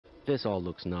this all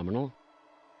looks nominal.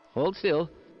 Hold still.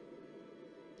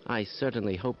 I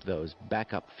certainly hope those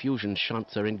backup fusion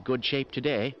shunts are in good shape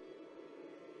today.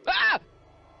 Ah!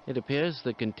 It appears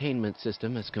the containment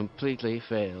system has completely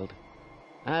failed.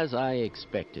 As I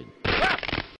expected.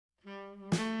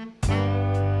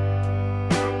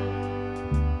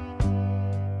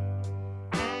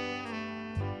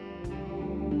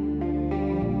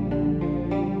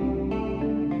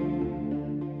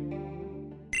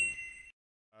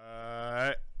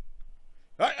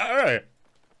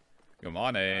 Good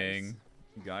morning,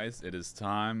 guys. It is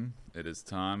time. It is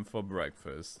time for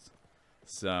breakfast.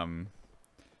 Some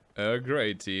Earl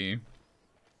Grey tea.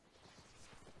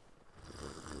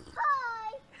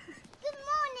 Hi. Good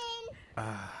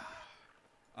morning.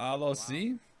 Hello,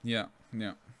 C? Yeah.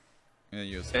 Yeah,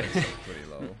 your space is pretty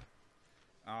low.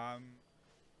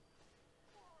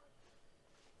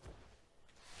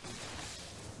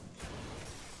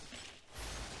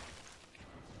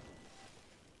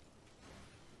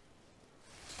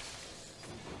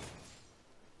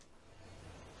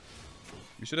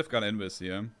 You should have gone invis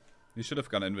here. You should have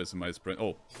gone invis in my sprint.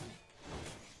 Oh.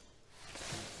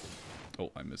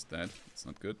 Oh, I missed that. It's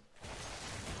not good.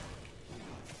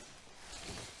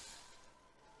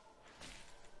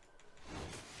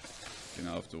 Okay,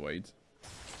 now I have to wait.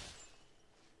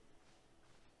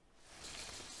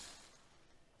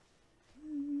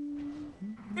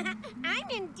 I'm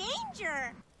in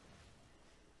danger.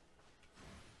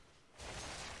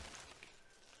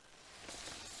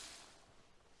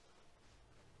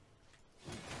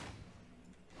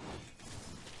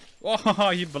 Oh,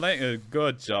 he blinked.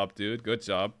 Good job, dude. Good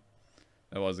job.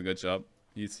 That was a good job.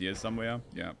 He's here somewhere.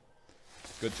 Yeah.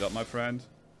 Good job, my friend.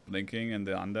 Blinking in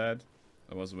the undead.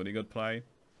 That was a really good play.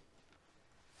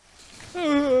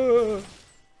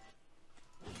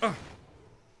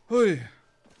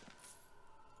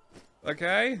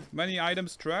 Okay. Many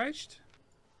items trashed.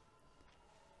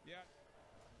 Yeah.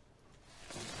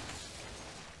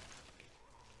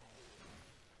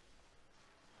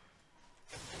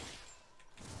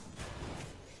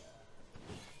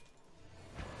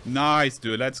 Nice,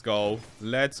 dude. Let's go.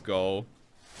 Let's go.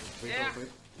 Yeah.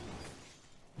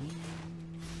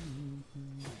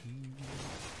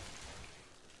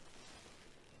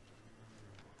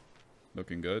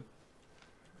 Looking good.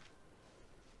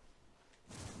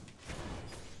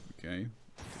 Okay.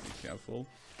 Be careful.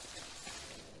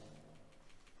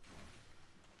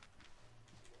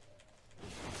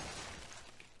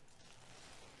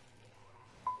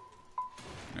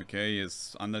 Okay,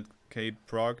 his undercade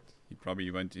procced. He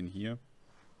probably went in here.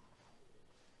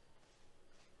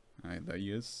 Alright, there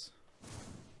he is.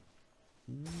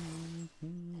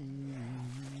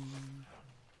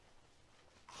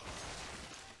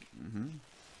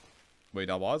 Wait,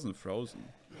 I wasn't frozen.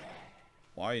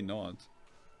 Why not?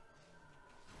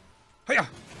 Hiya!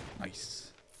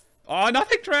 Nice. Oh,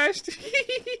 nothing trashed!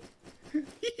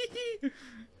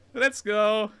 Let's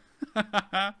go!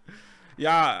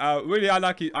 Yeah, really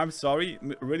unlucky. I'm sorry.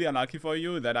 Really unlucky for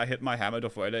you that I hit my helmet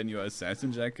of RØDE in your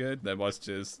assassin jacket. That was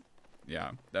just...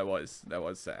 Yeah, that was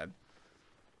sad.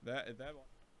 That was...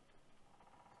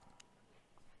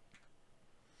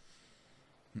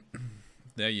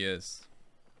 There he is.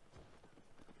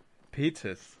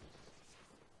 Petis.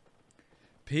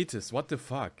 Petis, what the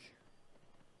fuck?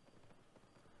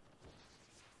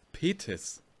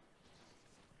 Petis.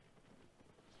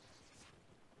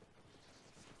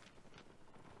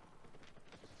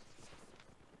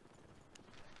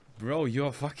 Bro,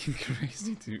 you're fucking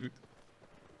crazy, dude.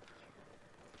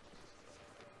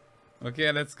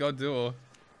 Okay, let's go duo.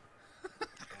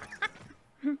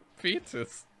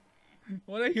 Petis.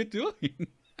 What are you doing?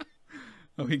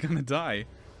 Are we gonna die?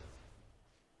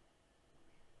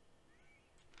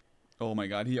 Oh my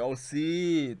god, he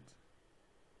OC'd.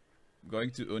 Going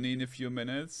to Uni in a few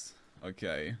minutes.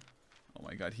 Okay. Oh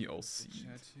my god, he OC'd.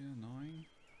 Chat here, 9.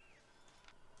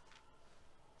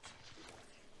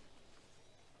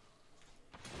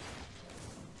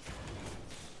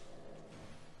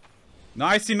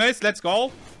 Nice, he missed. Let's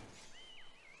go.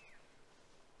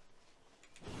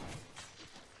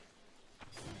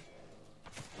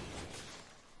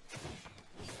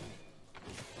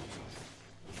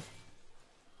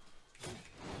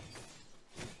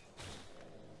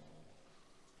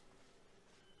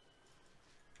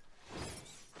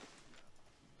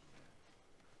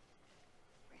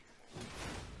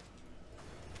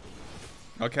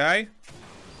 Okay.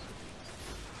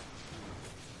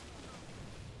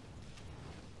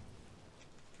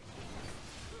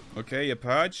 Okay, you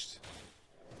purged.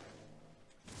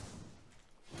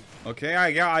 Okay,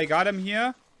 I got him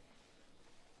here.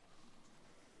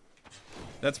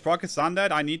 Let's proc his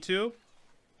undead. I need to.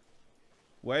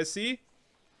 Where is he?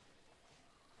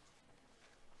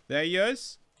 There he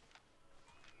is.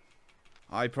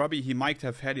 He might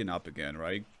have heading up again,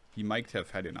 right? He might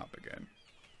have heading up again.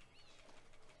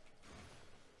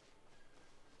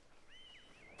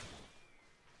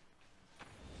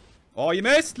 Oh, you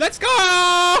missed! Let's go!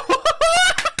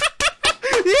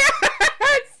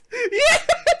 Yes!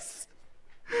 Yes!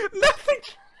 Nothing.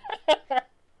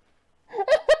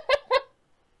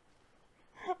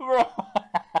 Bro.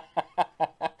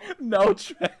 No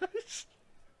trash.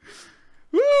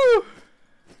 Woo!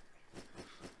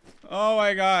 Oh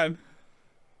my god.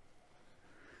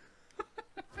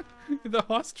 The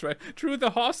horse trash. True,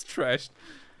 the horse trashed.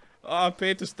 Oh,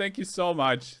 Petrus, thank you so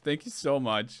much. Thank you so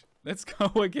much. Let's go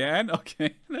again.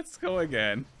 Okay, let's go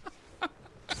again.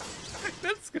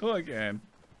 Let's go again.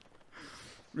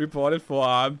 Reported for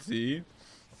RMT.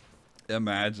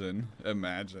 Imagine.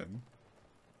 Imagine.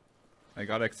 I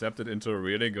got accepted into a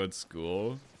really good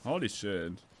school. Holy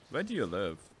shit. Where do you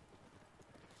live?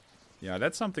 Yeah,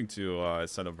 that's something to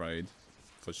celebrate.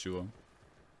 For sure.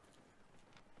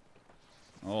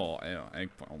 Oh,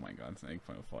 oh my god.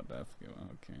 Eggplant for death.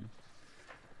 Okay.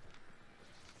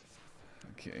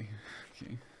 Okay.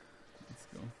 Okay. Let's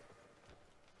go.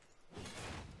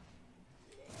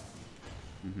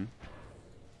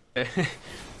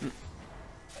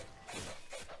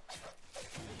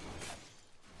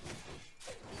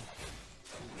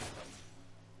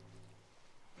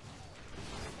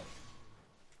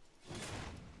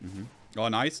 Oh,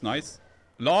 nice, nice.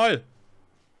 LOL!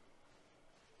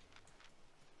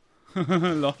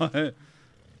 LOL.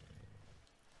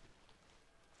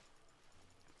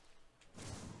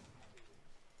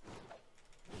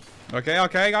 Okay,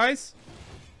 okay, guys.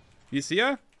 He's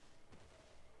here.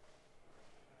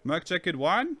 Merc jacket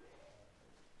 1.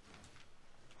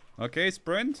 Okay,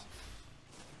 sprint.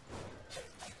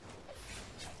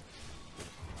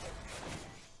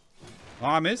 Oh,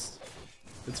 I missed.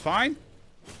 It's fine.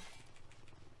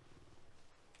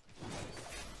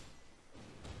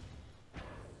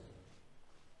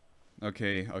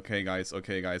 Okay, okay, guys.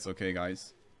 Okay, guys. Okay,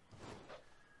 guys.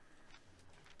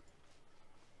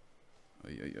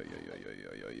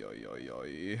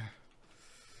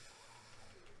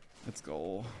 Let's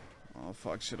go. Oh,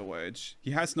 fuck, shit, wedge. He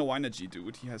has no energy,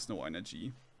 dude. He has no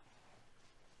energy.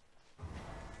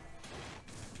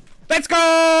 Let's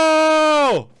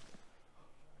go!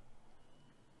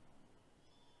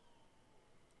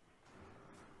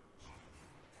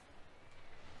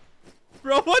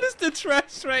 Bro, what is the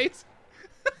trash rate?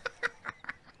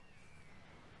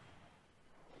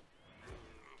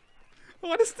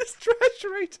 What is this trash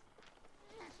rate?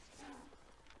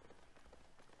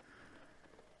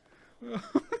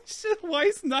 Shit, why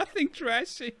is nothing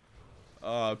trashy?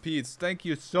 Pete, thank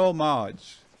you so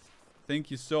much. Thank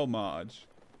you so much.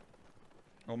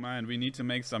 Oh man, we need to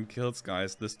make some kills,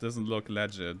 guys. This doesn't look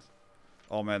legit.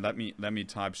 Oh man, let me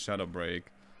type shadow break.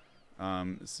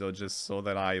 So just so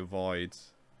that I avoid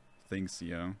things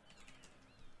here.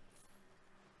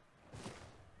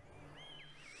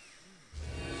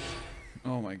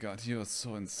 Oh my god, you are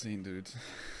so insane, dude.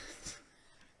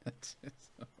 What the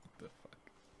fuck?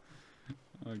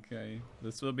 Okay,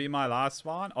 this will be my last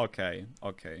one? Okay,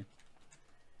 okay.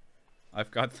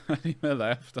 I've got 30 mil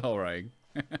left, alright.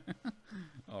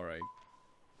 Alright.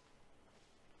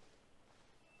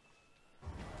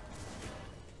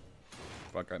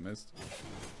 Fuck, I missed.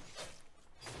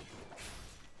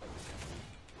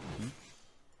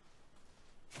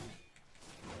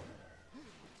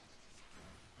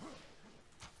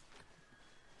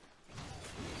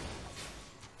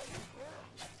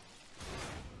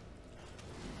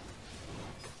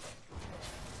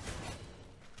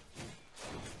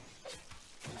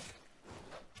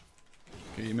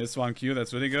 Okay, you missed one Q,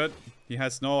 that's really good. He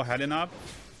has no heading up.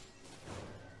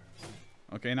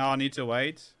 Okay, now I need to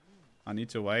wait. I need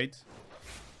to wait.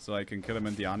 So I can kill him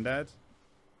in the undead.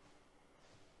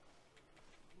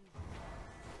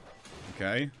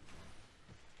 Okay.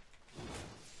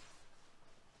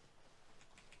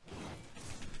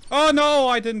 Oh no,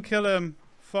 I didn't kill him.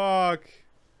 Fuck.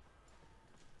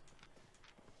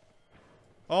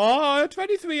 Oh,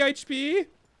 23 HP.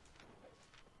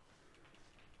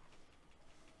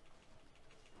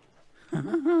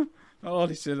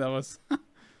 Holy shit, that was a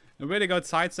really good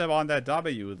sidestep on that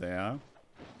W there.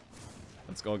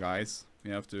 Let's go, guys.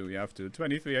 We have to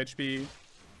 23 HP.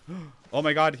 Oh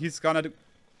my god, he's gonna do.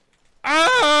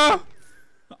 Ah!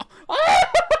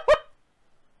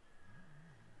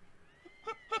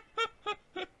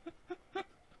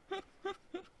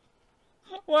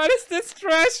 What is this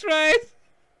trash rate?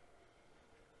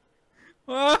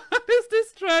 What is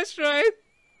this trash rate.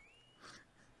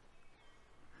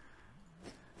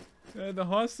 The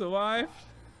horse survived.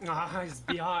 Ah, he's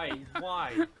behind.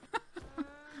 Why?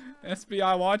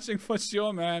 SBI watching for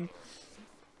sure, man.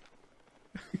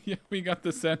 Yeah, we got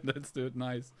the sentence, dude.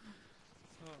 Nice.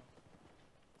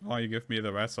 Oh, you give me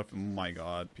the rest of. Oh my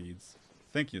God, Pete.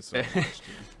 Thank you so much,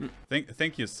 dude.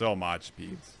 Thank you so much,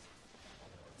 Pete.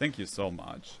 Thank you so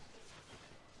much.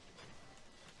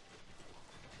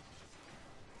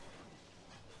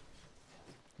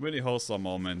 Really wholesome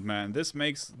moment, man. This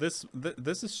makes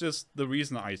this is just the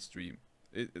reason I stream.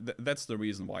 That's the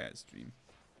reason why I stream.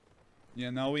 Yeah,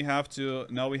 now we have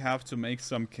to make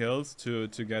some kills to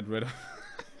get rid of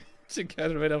to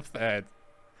get rid of that.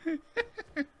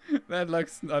 That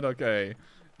looks not okay.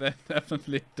 That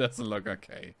definitely doesn't look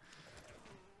okay.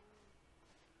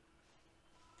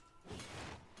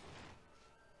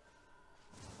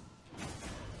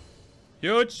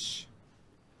 Huge.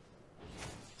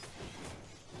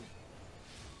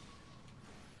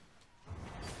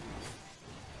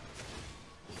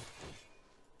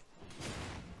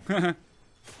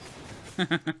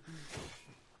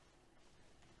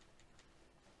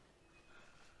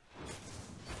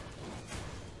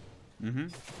 Mm-hmm.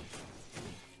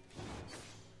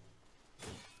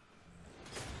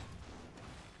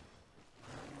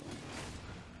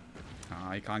 Ah,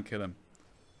 I can't kill him.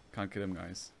 Can't kill him,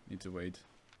 guys. Need to wait.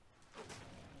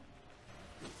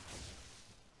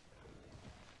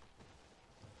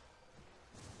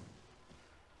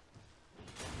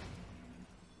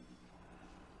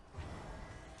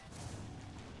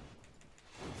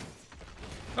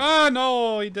 Ah,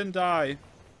 no, he didn't die.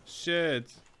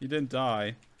 Shit, he didn't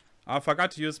die. I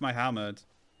forgot to use my helmet.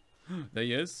 There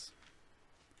he is.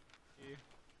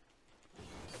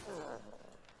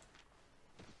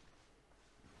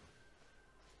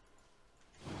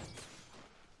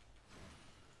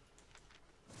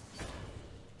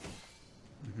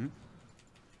 Mm-hmm.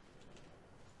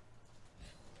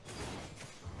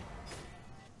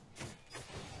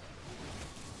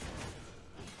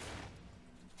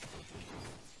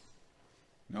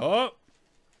 Oh!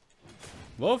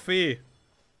 Wolfie!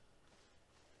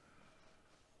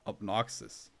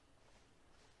 Obnoxious.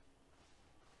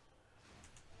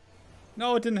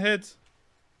 No, it didn't hit.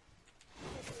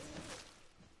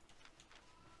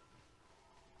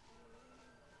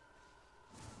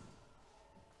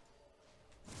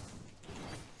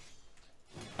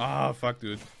 Ah, fuck,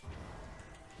 dude.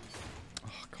 Oh,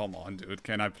 come on, dude.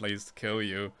 Can I please kill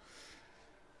you?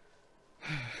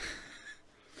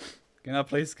 Can I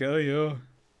please kill you?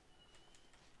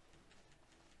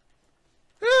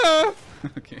 Ah!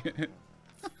 Okay.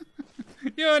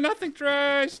 You're nothing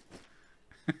trash!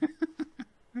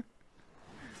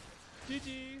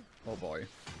 GG! Oh boy.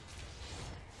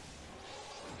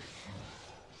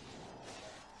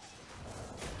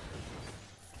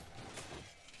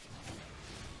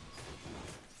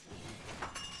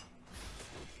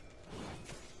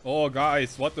 Oh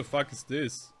guys, what the fuck is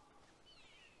this?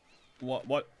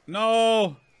 What?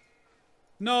 No!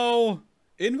 No!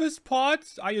 Invis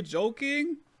pods? Are you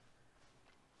joking?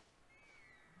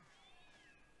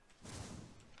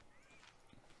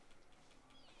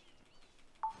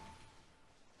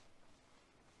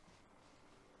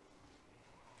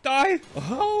 Die!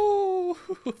 Oh!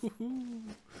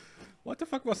 What the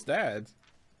fuck was that?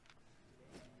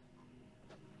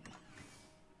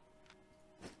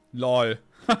 LOL.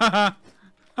 Haha.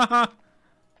 Haha.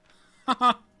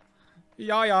 Haha.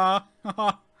 Ja, ja.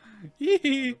 Haha.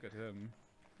 Look at him.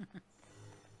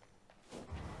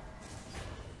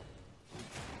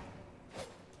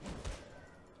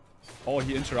 Oh,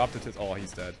 he interrupted his... Oh,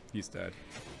 he's dead. He's dead.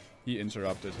 He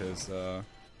interrupted his... He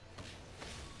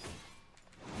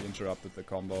interrupted the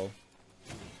combo.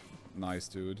 Nice,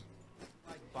 dude.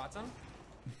 Like button?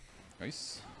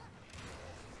 Nice.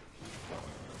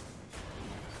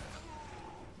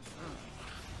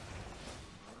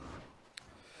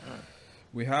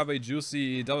 We have a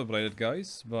juicy double-bladed,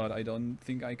 guys, but I don't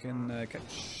think I can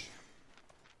catch.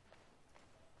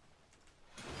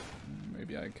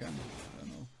 Maybe I can. I don't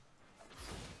know.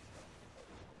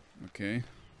 Okay.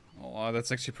 Oh, that's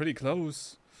actually pretty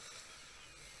close.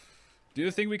 Do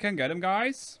you think we can get him,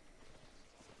 guys?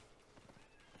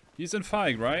 He's in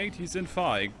Feig, right? He's in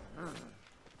Feig.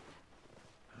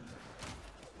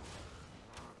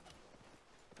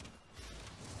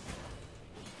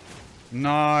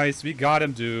 Nice, we got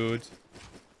him, dude.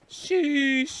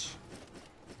 Sheesh.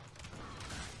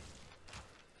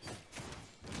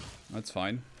 That's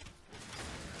fine.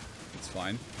 It's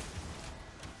fine.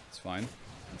 It's fine.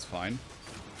 It's fine.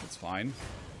 It's fine.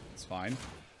 It's fine.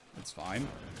 It's fine.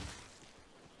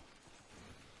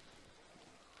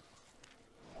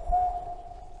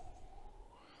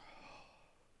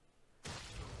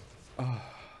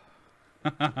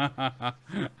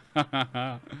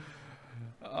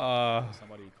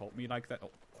 Somebody called me like that.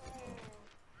 Oh.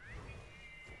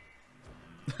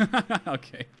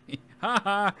 Okay.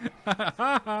 I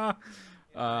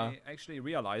actually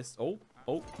realized. Oh,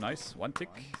 nice. One tick.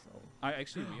 I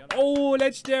actually realized. Oh,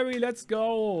 legendary. Let's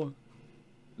go.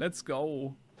 Let's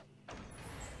go.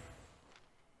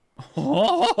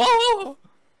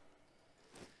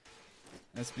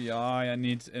 SBI, I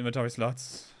need inventory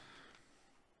slots.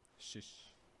 Shish.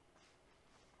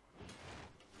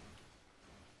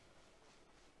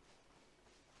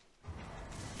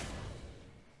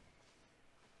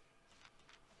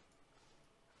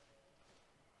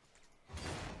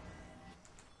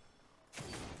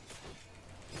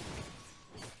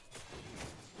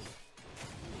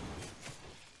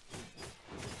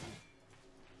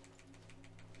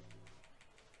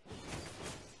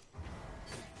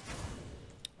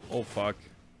 Oh fuck.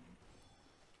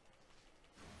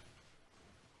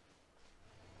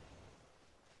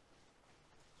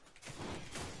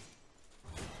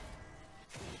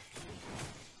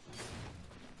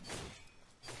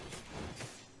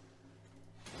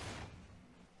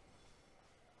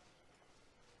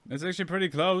 It's actually pretty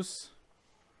close.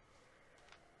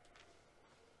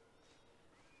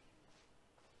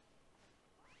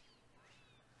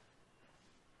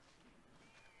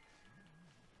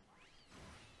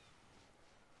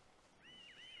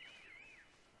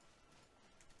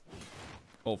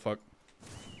 Oh fuck.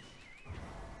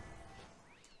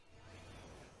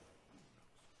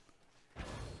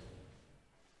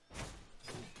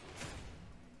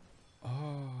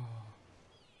 Oh.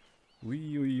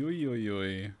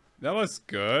 Ui. That was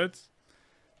good.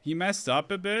 He messed up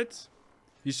a bit.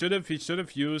 He should have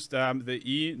used the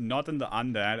E not in the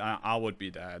undead. I would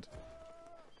be dead.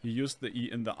 He used the E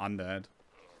in the undead.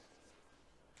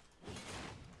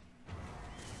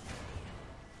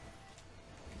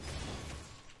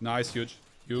 Nice, huge.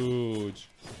 Huge.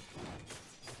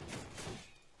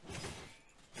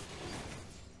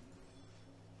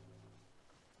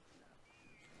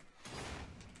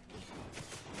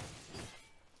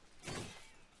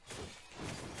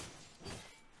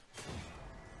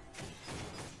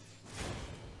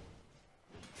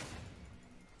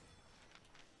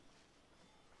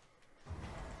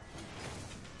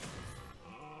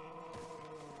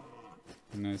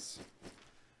 Nice.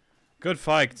 Good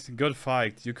fight. Good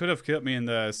fight. You could have killed me in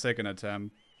the second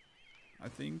attempt, I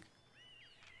think.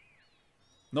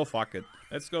 No, fuck it.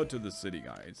 Let's go to the city,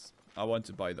 guys. I want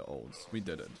to buy the olds. We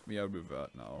did it. We are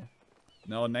revert now.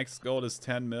 Now, next goal is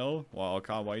 10 mil. Wow, I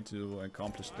can't wait to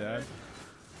accomplish that.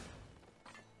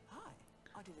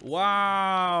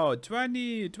 Wow,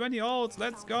 20 olds.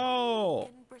 Let's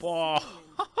go. Boah.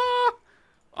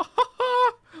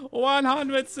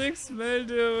 106 mil,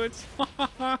 dude.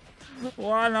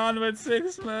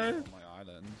 106 mil. My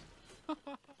island.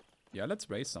 Yeah, let's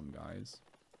race some guys.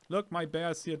 Look, my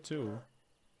bear's here too.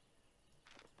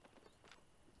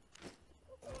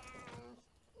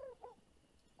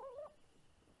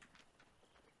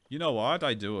 You know what?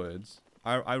 I do it.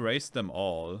 I race them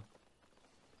all.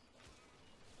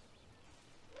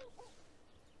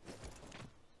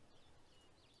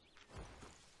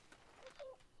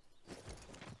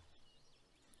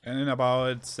 And in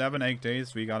about 7-8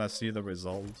 days, we gotta see the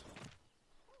result.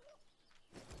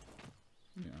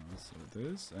 Yeah, so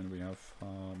this, and we have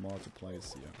more to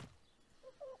place here.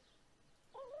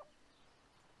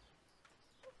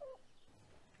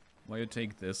 Why you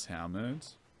take this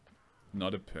helmet?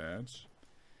 Not a patch.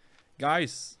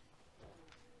 Guys,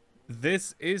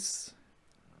 this is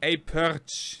a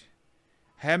perch.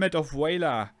 Helmet of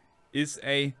Whaler is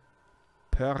a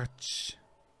perch.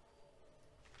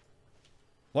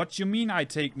 What you mean I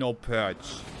take no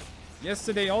perch?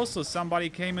 Yesterday also somebody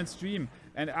came in stream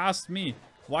and asked me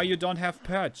why you don't have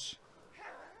perch.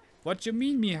 What you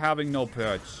mean me having no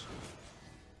perch?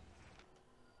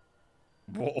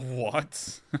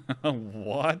 What?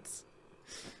 What?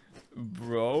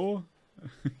 Bro?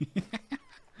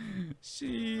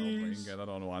 Sheesh. Get it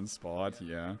on one spot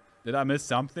here. Did I miss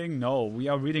something? No, we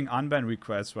are reading unban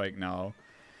requests right now.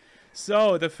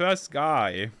 So, the first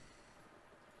guy.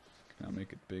 I'll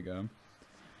make it bigger.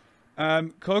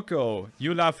 KoKo,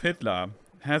 you love Hitler,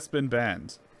 has been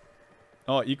banned.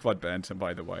 Oh, Equad banned him,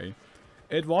 by the way.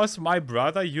 It was my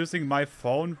brother using my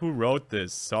phone who wrote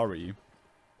this. Sorry.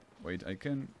 Wait, I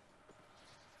can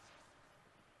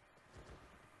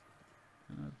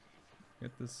I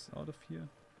get this out of here?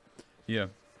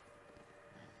 Here.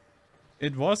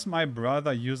 It was my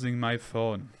brother using my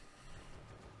phone.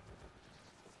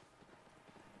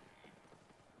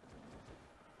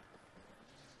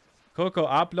 KoKo,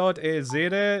 upload a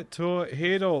zero to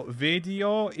hero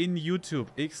video in YouTube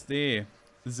XD.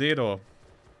 Zero.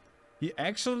 He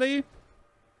actually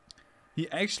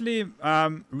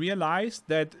realized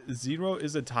that 0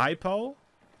 is a typo,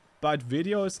 but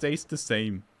video stays the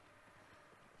same.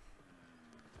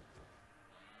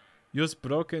 Use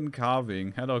broken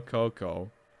carving. Hello,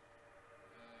 KoKo.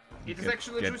 It is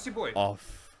actually a juicy boy.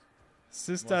 Off.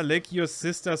 Sister, lick your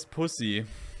sister's pussy.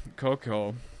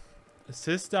 KoKo.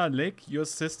 Sister, lick your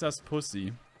sister's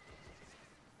pussy.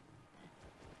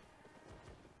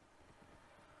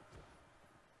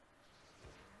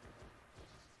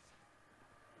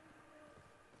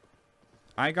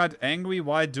 I got angry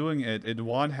while doing it. It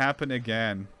won't happen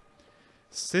again.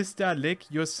 Sister, lick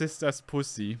your sister's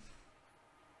pussy.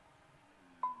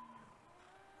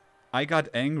 I got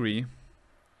angry.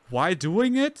 Why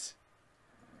doing it?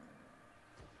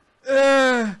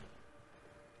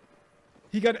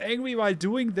 He got angry while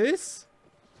doing this?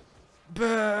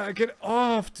 Bah, get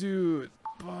off, dude.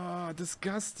 Bah,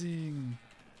 disgusting.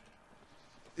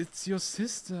 It's your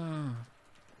sister.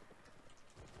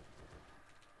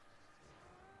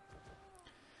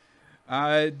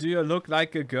 Do you look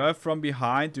like a girl from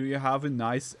behind? Do you have a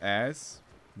nice ass?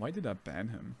 Why did I ban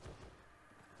him?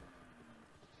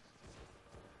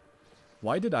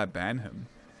 Why did I ban him?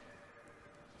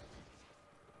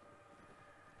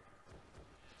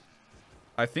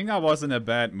 I think I was in a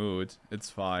bad mood. It's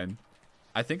fine.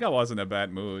 I think I was in a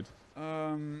bad mood.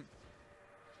 Oh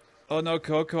no,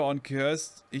 KoKo on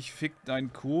cursed. Ich fick dein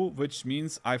Kuh, which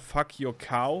means I fuck your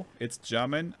cow. It's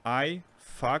German. I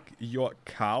fuck your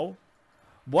cow.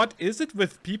 What is it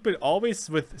with people always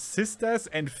with sisters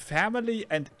and family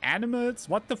and animals?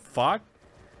 What the fuck?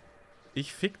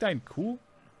 Ich fick dein Kuh?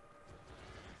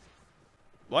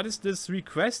 What is this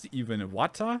request even?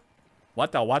 Watta?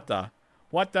 Watta.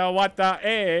 Watta,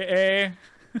 eh.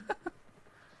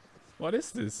 What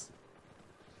is this?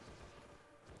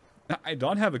 I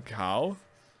don't have a cow.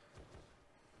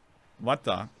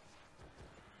 Watta.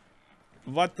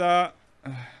 Watta,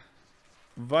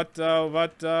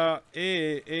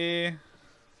 eh.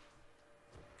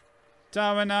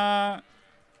 Tamana.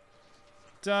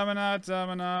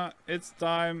 It's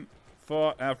time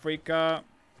for Africa.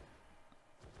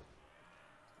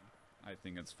 I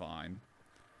think it's fine.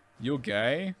 You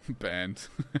gay? Banned.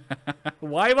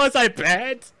 Why was I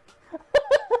banned?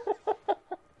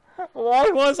 Why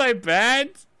was I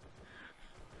banned?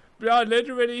 Bro,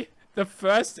 literally the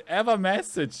first ever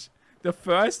message. The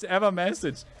first ever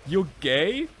message. You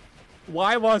gay?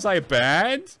 Why was I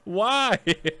banned? Why?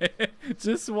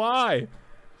 Just why?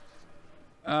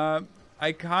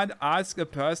 I can't ask a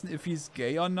person if he's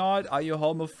gay or not. Are you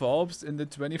homophobes in the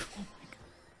 24?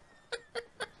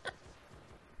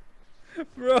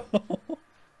 Bro.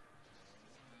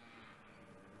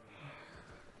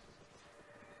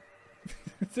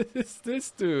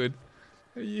 This dude.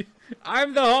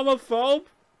 I'm the homophobe?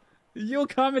 You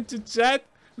come into chat,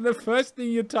 and the first thing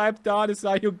you typed out is,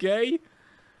 are you gay?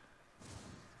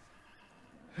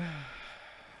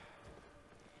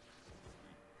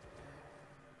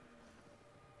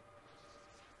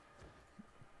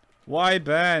 Why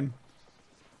ban?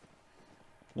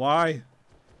 Why?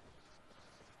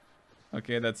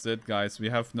 Okay, that's it, guys. We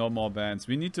have no more bans.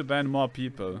 We need to ban more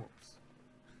people.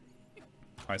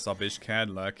 I saw Bish Cat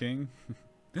lurking.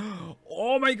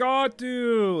 Oh my god,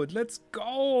 dude! Let's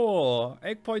go!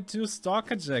 8.2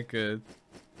 Stalker Jacket.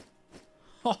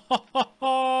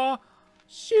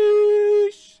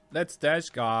 Sheesh! Let's dash,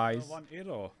 guys. 1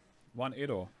 euro. 1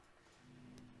 euro.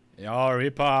 Yo,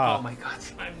 Reaper. Oh my god,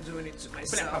 I'm doing it to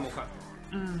myself.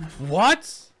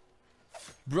 What?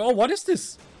 Bro, what is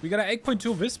this? We got an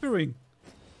 8.2 Whispering.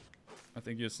 I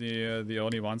think you see the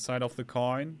only one side of the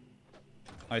coin.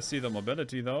 I see the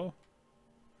mobility though.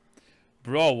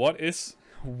 Bro, what is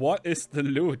the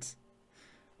loot?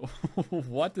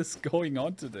 What is going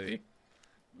on today?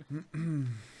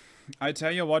 I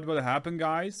tell you what will happen,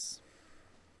 guys.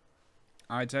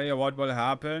 I tell you what will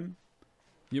happen.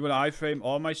 He will iframe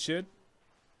all my shit,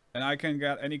 and I can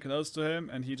get any close to him,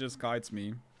 and he just kites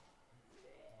me.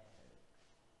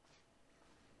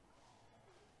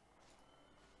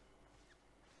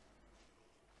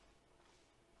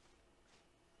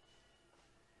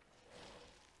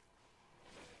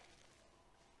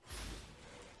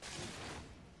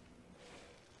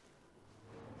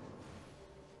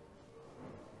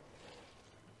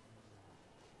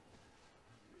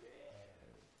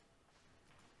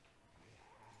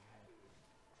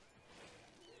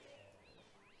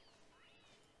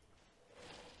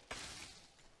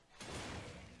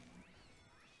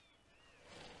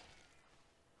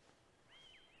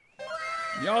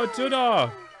 Yo,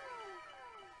 Tudor!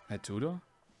 At Tudor?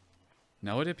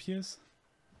 Now it appears?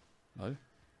 Lol.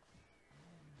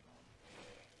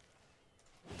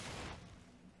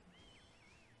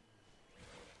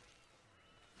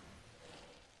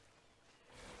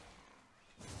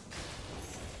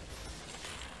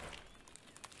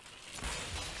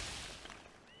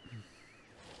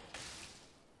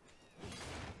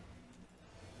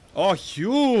 Oh,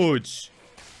 huge!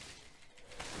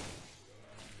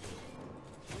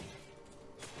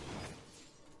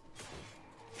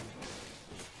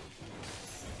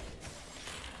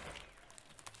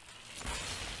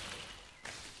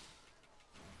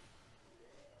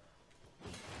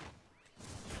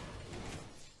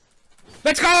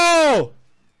 Let's go!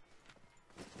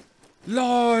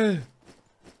 LOL!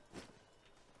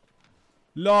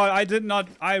 LOL,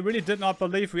 I really did not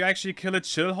believe we actually kill a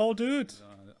chill hole, dude.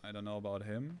 I don't know about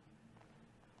him.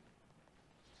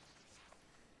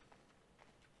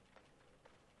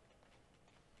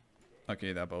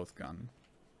 Okay, they're both gone.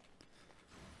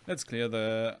 Let's clear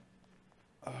the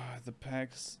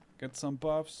packs. Get some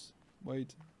buffs.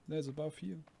 Wait, there's a buff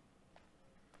here.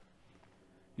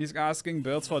 He's asking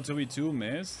builds for 2v2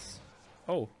 miss.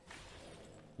 Oh.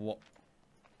 What?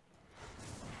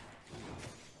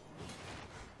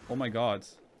 Oh my god.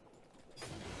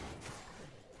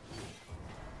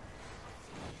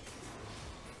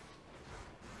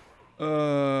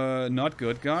 Not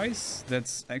good, guys.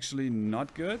 That's actually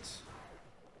not good.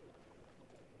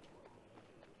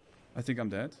 I think I'm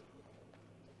dead.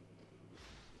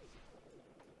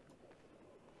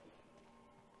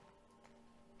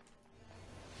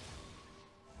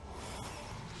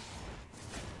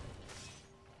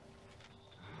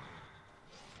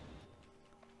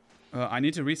 I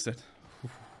need to reset.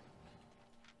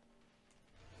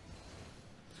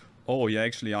 Oh, yeah,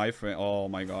 actually iframe. Oh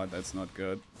my god, that's not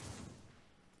good.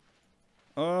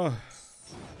 Oh.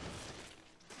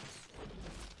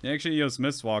 You actually use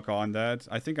Mistwalker on that.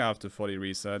 I think I have to fully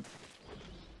reset.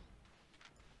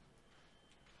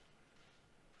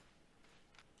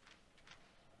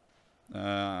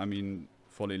 I mean,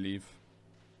 fully leave.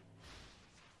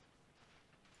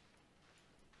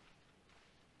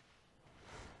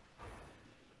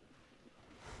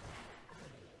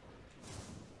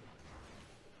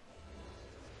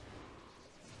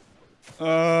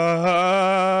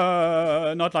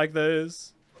 Not like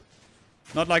this.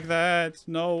 Not like that.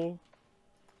 No.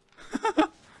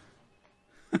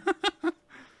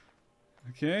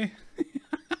 Okay.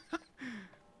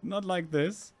 Not like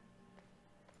this.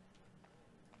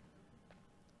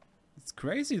 It's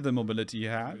crazy the mobility he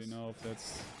has. I don't know if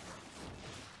that's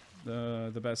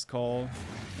the best call.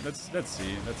 Let's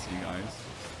see. Let's see, guys.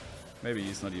 Maybe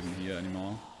he's not even here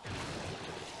anymore.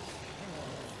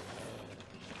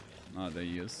 Ah, there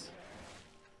he is.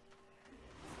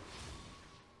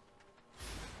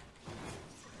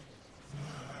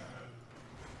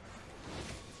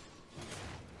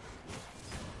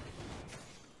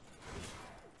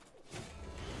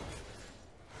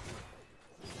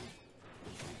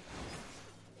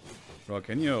 Bro,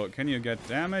 can you get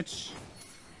damage?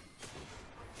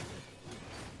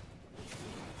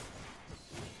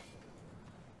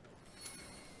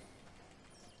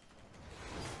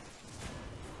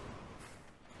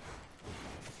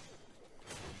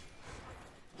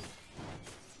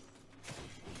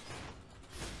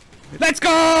 Let's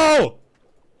go!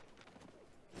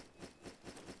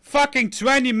 Fucking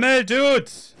 20 mil, dude!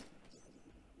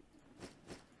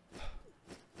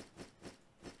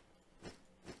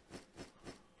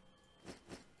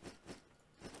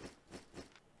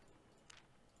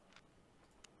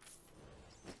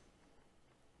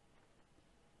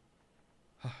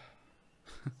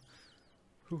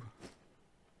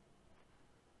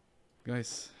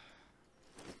 Guys,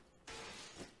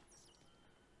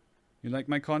 you like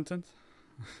my content?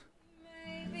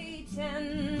 Maybe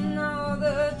 10 or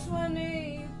the 20.